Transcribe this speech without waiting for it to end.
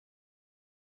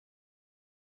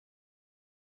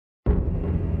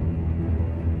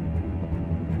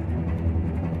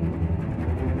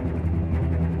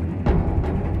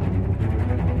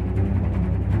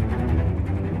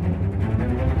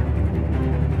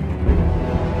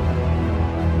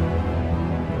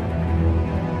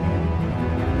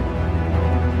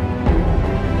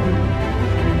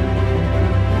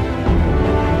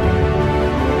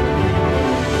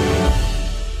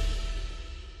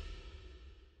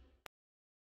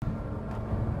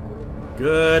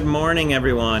Good morning,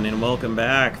 everyone, and welcome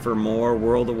back for more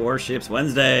World of Warships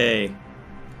Wednesday.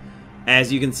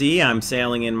 As you can see, I'm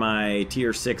sailing in my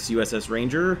Tier 6 U.S.S.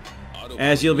 Ranger.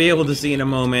 As you'll be able to see in a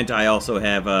moment, I also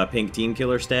have a pink team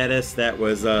killer status. That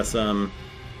was some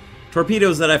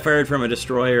torpedoes that I fired from a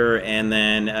destroyer, and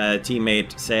then a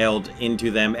teammate sailed into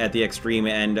them at the extreme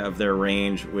end of their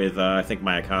range with, I think,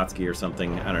 my Akatsuki or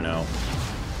something. I don't know.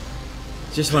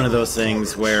 It's just one of those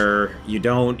things where you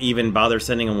don't even bother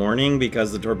sending a warning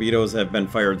because the torpedoes have been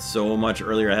fired so much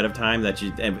earlier ahead of time that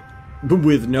you,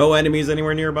 with no enemies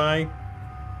anywhere nearby,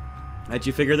 that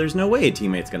you figure there's no way a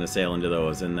teammate's going to sail into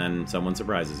those, and then someone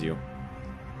surprises you.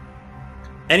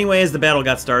 Anyway, as the battle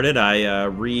got started, I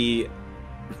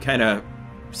kind of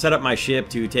set up my ship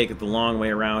to take it the long way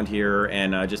around here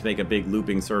and just make a big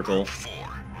looping circle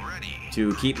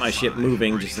to keep my ship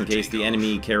moving just in case the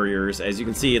enemy carriers, as you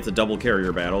can see, it's a double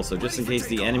carrier battle, so just in case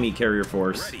the enemy carrier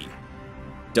force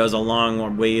does a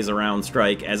long ways around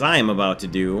strike, as I am about to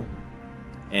do,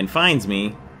 and finds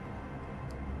me.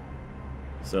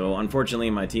 So unfortunately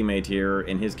my teammate here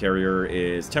in his carrier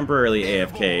is temporarily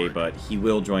AFK, but he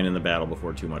will join in the battle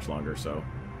before too much longer, so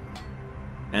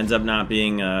ends up not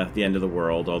being the end of the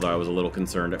world, although I was a little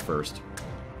concerned at first.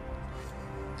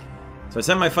 So I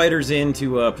sent my fighters in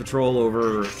to patrol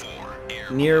over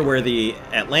near where the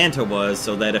Atlanta was,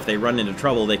 so that if they run into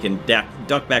trouble, they can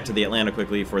duck back to the Atlanta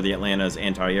quickly for the Atlanta's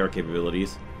anti-air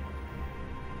capabilities.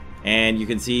 And you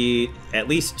can see at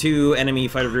least 2 enemy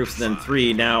fighter groups, then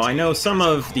 3. Now, I know some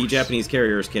of the Japanese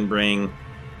carriers can bring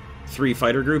 3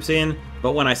 fighter groups in,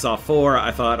 but when I saw 4,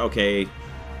 I thought, okay,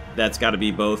 that's got to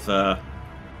be both of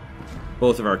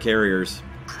our carriers.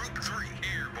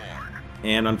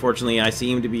 And unfortunately, I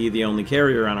seem to be the only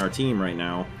carrier on our team right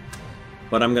now.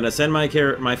 But I'm going to send my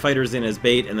fighters in as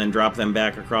bait and then drop them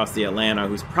back across the Atlanta,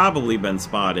 who's probably been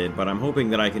spotted. But I'm hoping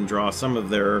that I can draw some of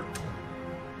their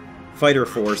fighter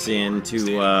force in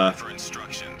to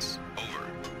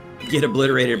get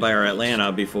obliterated by our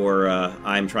Atlanta before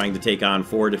I'm trying to take on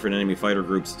 4 different enemy fighter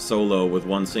groups solo with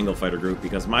 1 single fighter group,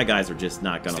 because my guys are just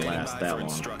not going to last that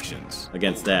long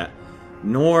against that.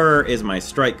 Nor is my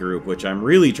strike group, which I'm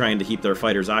really trying to keep their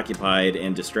fighters occupied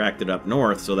and distracted up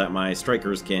north so that my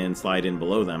strikers can slide in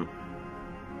below them.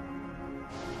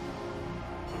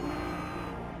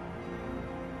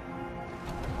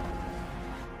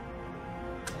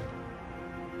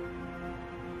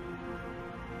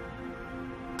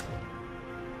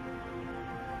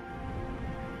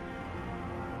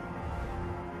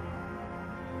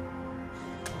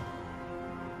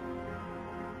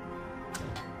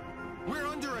 We're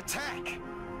under attack!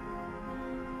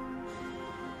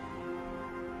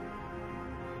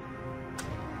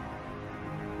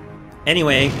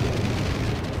 Anyway,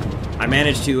 I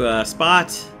managed to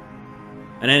spot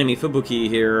an enemy Fubuki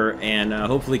here and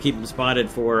hopefully keep him spotted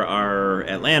for our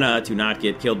Atlanta to not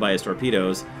get killed by his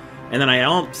torpedoes. And then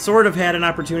I sort of had an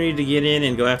opportunity to get in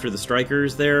and go after the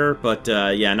strikers there, but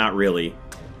yeah, not really.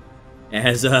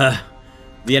 As the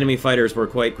enemy fighters were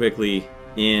quite quickly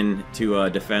in to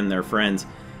defend their friends.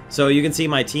 So you can see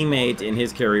my teammate in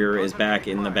his carrier is back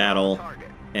in the battle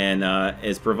and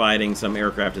is providing some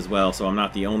aircraft as well, so I'm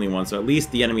not the only one. So at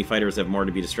least the enemy fighters have more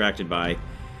to be distracted by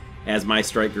as my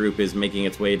strike group is making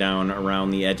its way down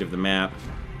around the edge of the map.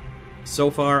 So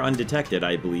far undetected,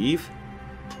 I believe.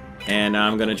 And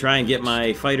I'm going to try and get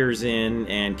my fighters in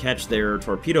and catch their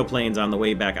torpedo planes on the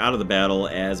way back out of the battle,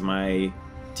 as my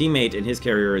teammate in his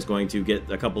carrier is going to get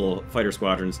a couple fighter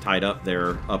squadrons tied up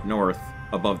there up north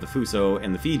above the Fuso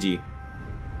and the Fiji.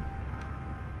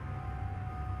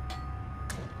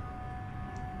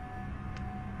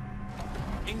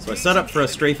 So I set up for a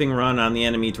strafing run on the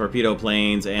enemy torpedo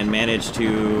planes and managed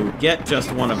to get just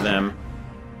one of them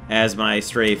as my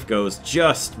strafe goes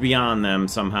just beyond them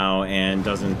somehow and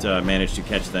doesn't manage to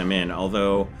catch them in,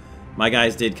 although my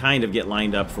guys did kind of get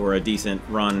lined up for a decent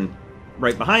run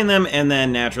right behind them, and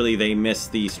then naturally they miss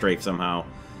the strafe somehow.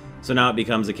 So now it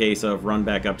becomes a case of run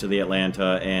back up to the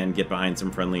Atlanta and get behind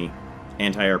some friendly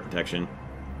anti-air protection.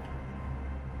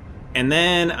 And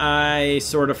then I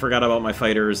sort of forgot about my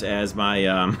fighters as my,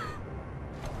 well,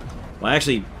 I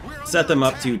actually set them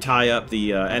up to tie up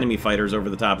the enemy fighters over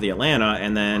the top of the Atlanta,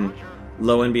 and then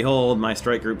lo and behold, my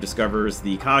strike group discovers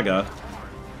the Kaga.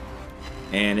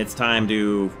 And it's time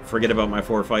to forget about my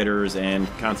 4 fighters and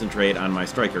concentrate on my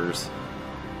strikers.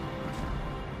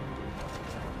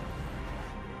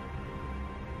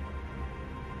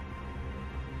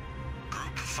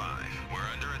 Group 5, we're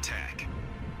under attack.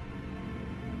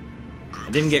 I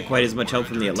didn't get quite as much help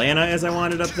from the Atlanta as I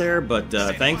wanted up there, but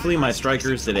thankfully my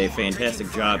strikers did a fantastic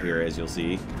job here, as you'll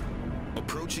see.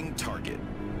 Approaching target.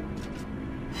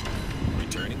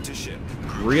 Returning to ship.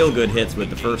 Real good hits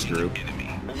with the first group. Enemy.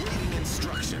 Awaiting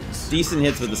instructions. Decent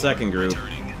hits with the second group.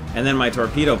 And then my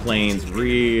torpedo planes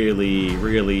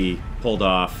really pulled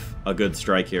off a good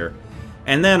strike here.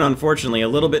 And then, unfortunately, a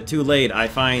little bit too late, I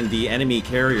find the enemy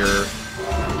carrier,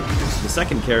 the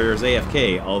second carrier is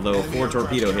AFK, although 4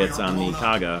 torpedo hits on the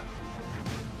Kaga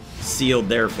sealed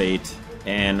their fate.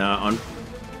 And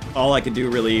all I could do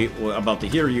really about the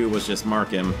Hiryu was just mark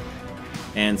him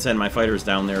and send my fighters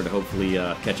down there to hopefully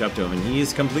catch up to him. And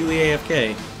he's completely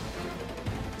AFK.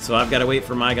 So I've got to wait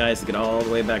for my guys to get all the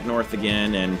way back north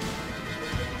again and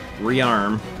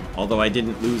rearm, although I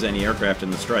didn't lose any aircraft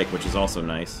in the strike, which is also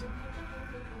nice.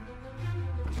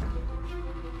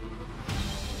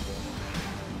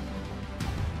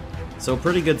 So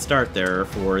pretty good start there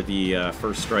for the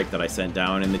first strike that I sent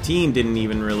down, and the team didn't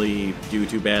even really do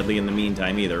too badly in the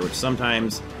meantime either, which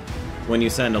sometimes when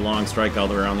you send a long strike all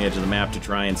the way around the edge of the map to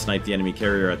try and snipe the enemy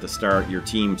carrier at the start, your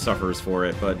team suffers for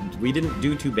it, but we didn't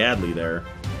do too badly there.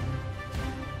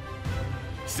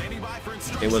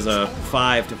 It was a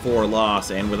 5-4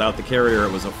 loss, and without the carrier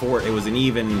it was an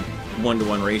even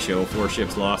 1-to-1 ratio, 4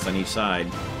 ships lost on each side.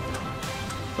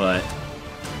 But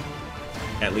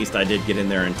at least I did get in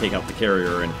there and take out the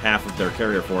carrier and half of their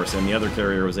carrier force, and the other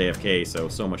carrier was AFK,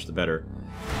 so much the better.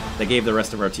 That gave the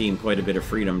rest of our team quite a bit of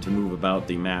freedom to move about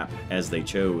the map as they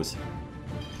chose.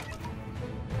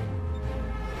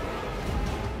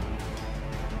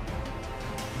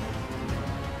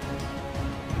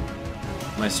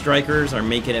 My strikers are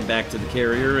making it back to the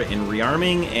carrier and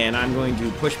rearming, and I'm going to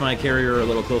push my carrier a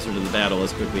little closer to the battle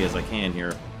as quickly as I can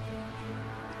here.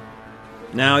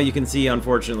 Now you can see,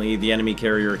 unfortunately, the enemy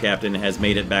carrier captain has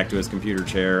made it back to his computer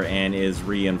chair and is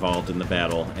re-involved in the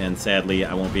battle, and sadly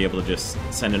I won't be able to just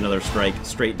send another strike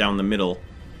straight down the middle,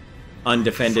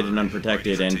 undefended and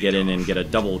unprotected, and get in and get a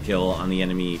double kill on the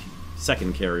enemy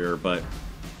second carrier, but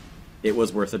it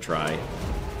was worth a try.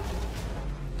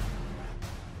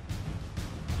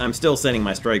 I'm still sending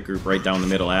my strike group right down the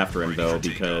middle after him, though,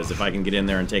 because if I can get in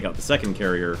there and take out the second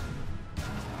carrier,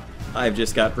 I've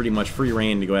just got pretty much free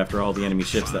reign to go after all the enemy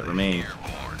ships that remain.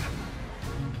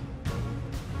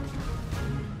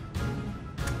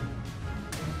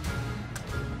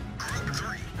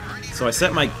 So I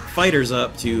set my fighters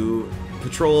up to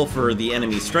patrol for the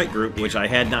enemy strike group, which I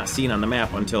had not seen on the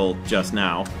map until just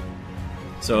now.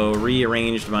 So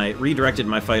redirected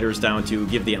my fighters down to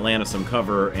give the Atlanta some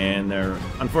cover, and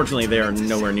unfortunately they are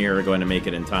nowhere near going to make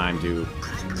it in time to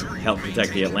help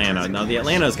protect the Atlanta. Now the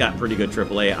Atlanta's got pretty good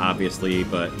AAA, obviously,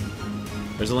 but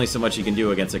there's only so much you can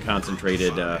do against a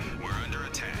concentrated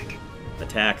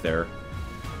attack there.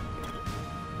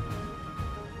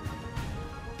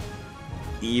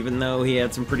 Even though he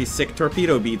had some pretty sick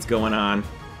torpedo beats going on,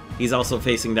 he's also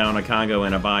facing down a Congo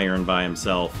and a Bayern by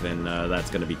himself, and that's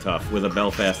going to be tough, with a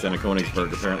Belfast and a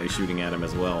Königsberg apparently shooting at him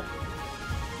as well.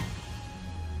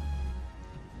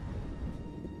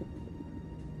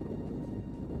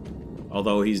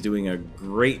 Although he's doing a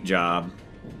great job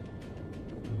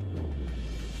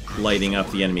lighting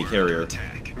up the enemy carrier.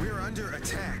 We're under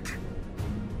attack.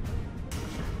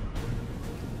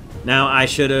 Now, I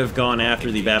should have gone after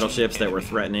the battleships that were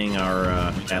threatening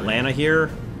our Atlanta here,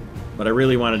 but I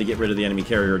really wanted to get rid of the enemy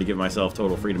carrier to give myself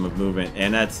total freedom of movement,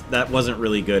 and that wasn't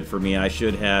really good for me. I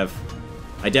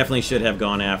definitely should have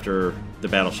gone after the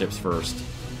battleships first.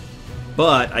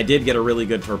 But I did get a really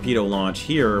good torpedo launch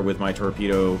here with my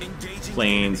torpedo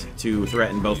planes to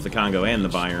threaten both the Congo and the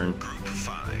Bayern.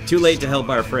 Too late to help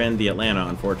our friend the Atlanta,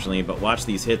 unfortunately, but watch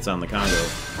these hits on the Congo.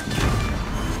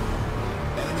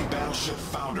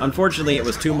 Unfortunately, it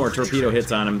was 2 more torpedo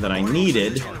hits on him than I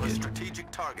needed,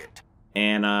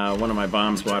 and one of my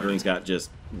bomb squadrons got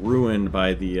just ruined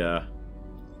by the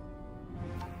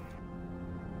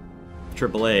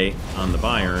AAA on the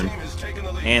Bayern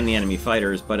and the enemy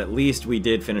fighters, but at least we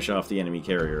did finish off the enemy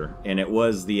carrier, and it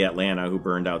was the Atlanta who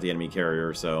burned out the enemy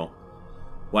carrier, so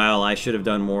while I should have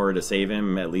done more to save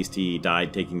him, at least he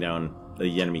died taking down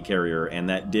the enemy carrier, and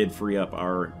that did free up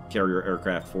our carrier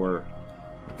aircraft for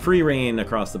free reign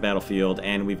across the battlefield,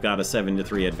 and we've got a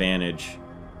 7-3 advantage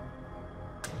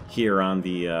here on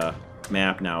the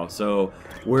map now. So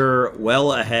we're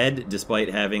well ahead despite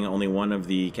having only one of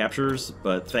the captures,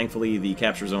 but thankfully the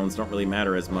capture zones don't really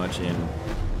matter as much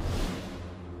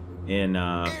in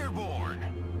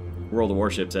World of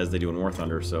Warships as they do in War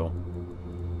Thunder, so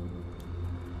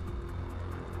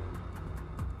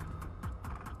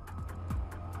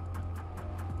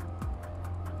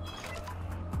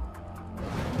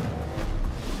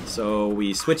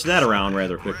we switched that around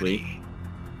rather quickly,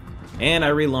 and I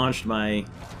relaunched my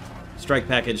strike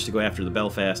package to go after the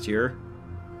Belfast here,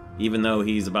 even though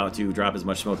he's about to drop as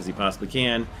much smoke as he possibly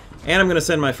can. And I'm going to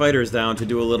send my fighters down to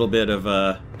do a little bit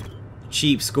of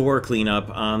cheap score cleanup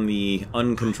on the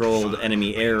uncontrolled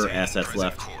enemy air assets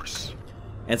left.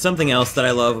 And something else that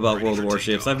I love about World of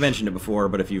Warships, I've mentioned it before,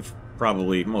 but if you've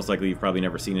most likely you've probably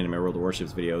never seen any of my World of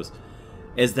Warships videos,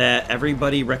 is that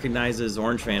everybody recognizes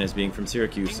Orange Fan as being from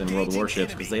Syracuse in World of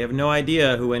Warships, because they have no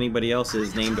idea who anybody else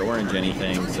is named Orange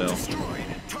anything, so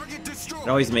it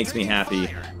always makes me happy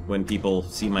when people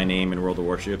see my name in World of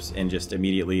Warships and just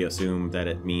immediately assume that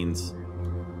it means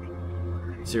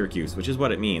Syracuse, which is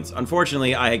what it means.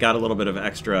 Unfortunately, I got a little bit of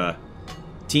extra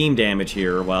team damage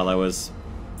here while I was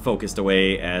focused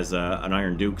away as an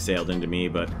Iron Duke sailed into me,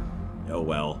 but oh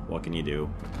well, what can you do?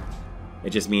 It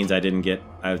just means I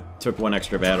took one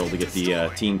extra battle to get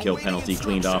the team kill penalty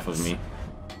cleaned off of me.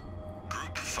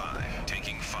 Group 5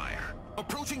 taking fire.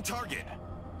 Approaching target.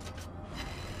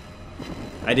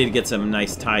 I did get some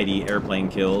nice tidy airplane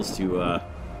kills to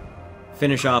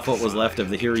finish off what was left of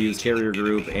the Hiryu's carrier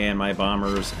group, and my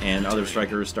bombers and other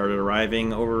strikers started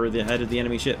arriving over the head of the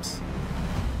enemy ships.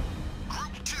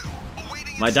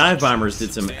 My dive bombers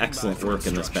did some excellent work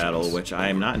in this battle, which I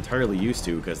am not entirely used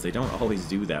to because they don't always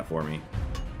do that for me.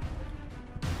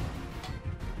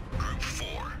 Group 4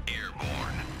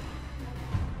 airborne.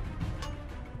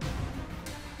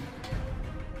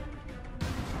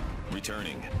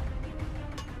 Returning.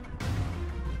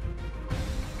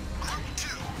 Group 2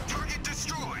 target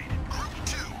destroyed. Group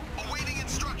 2 awaiting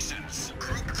instructions.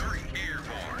 Group 3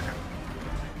 airborne.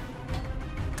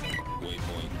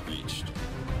 Waypoint reached.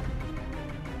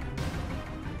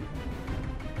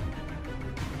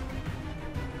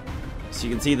 So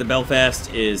you can see the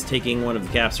Belfast is taking one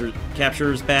of the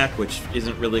captures back, which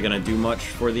isn't really going to do much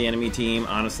for the enemy team,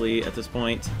 honestly, at this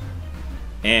point.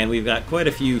 And we've got quite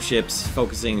a few ships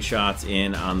focusing shots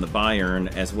in on the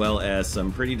Bayern, as well as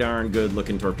some pretty darn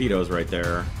good-looking torpedoes right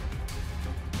there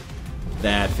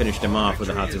that finished him off with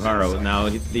a Hatsuharu. Now,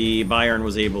 the Bayern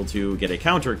was able to get a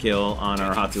counter kill on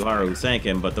our Hatsuharu, who sank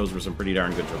him, but those were some pretty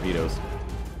darn good torpedoes.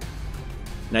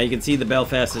 Now you can see the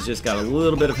Belfast has just got a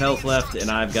little bit of health left,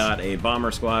 and I've got a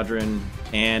bomber squadron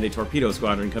and a torpedo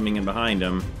squadron coming in behind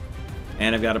him.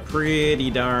 And I've got a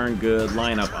pretty darn good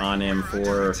lineup on him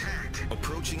for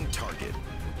approaching target.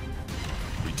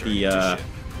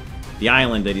 The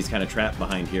island that he's kind of trapped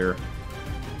behind here.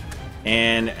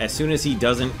 And as soon as he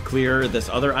doesn't clear this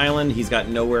other island, he's got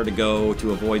nowhere to go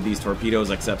to avoid these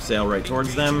torpedoes except sail right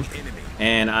towards them.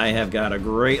 And I have got a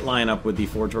great lineup with the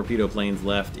 4 torpedo planes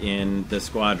left in the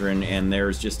squadron, and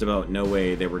there's just about no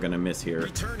way they were going to miss here.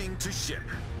 Returning to ship.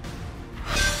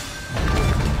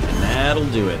 And that'll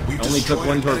do it. Only took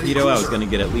 1 torpedo. I was going to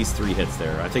get at least 3 hits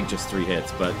there. I think just 3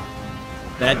 hits, but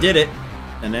that did it.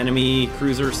 An enemy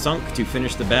cruiser sunk to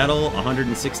finish the battle.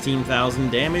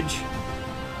 116,000 damage.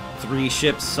 3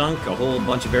 ships sunk. A whole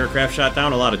bunch of aircraft shot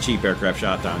down. A lot of cheap aircraft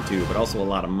shot down, too, but also a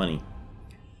lot of money.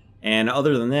 And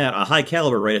other than that, a high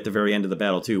caliber right at the very end of the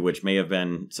battle, too, which may have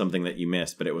been something that you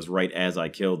missed, but it was right as I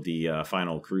killed the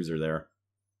final cruiser there.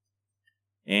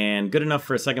 And good enough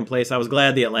for a second place. I was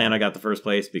glad the Atlanta got the first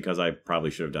place, because I probably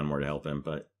should have done more to help him,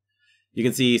 but you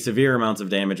can see severe amounts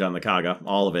of damage on the Kaga,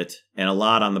 all of it, and a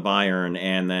lot on the Bayern,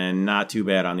 and then not too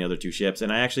bad on the other 2 ships.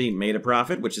 And I actually made a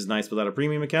profit, which is nice without a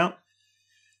premium account.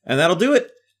 And that'll do it.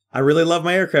 I really love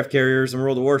my aircraft carriers in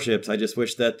World of Warships. I just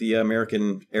wish that the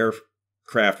American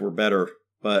aircraft were better,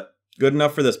 but good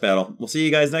enough for this battle. We'll see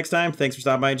you guys next time. Thanks for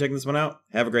stopping by and checking this one out.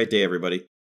 Have a great day, everybody.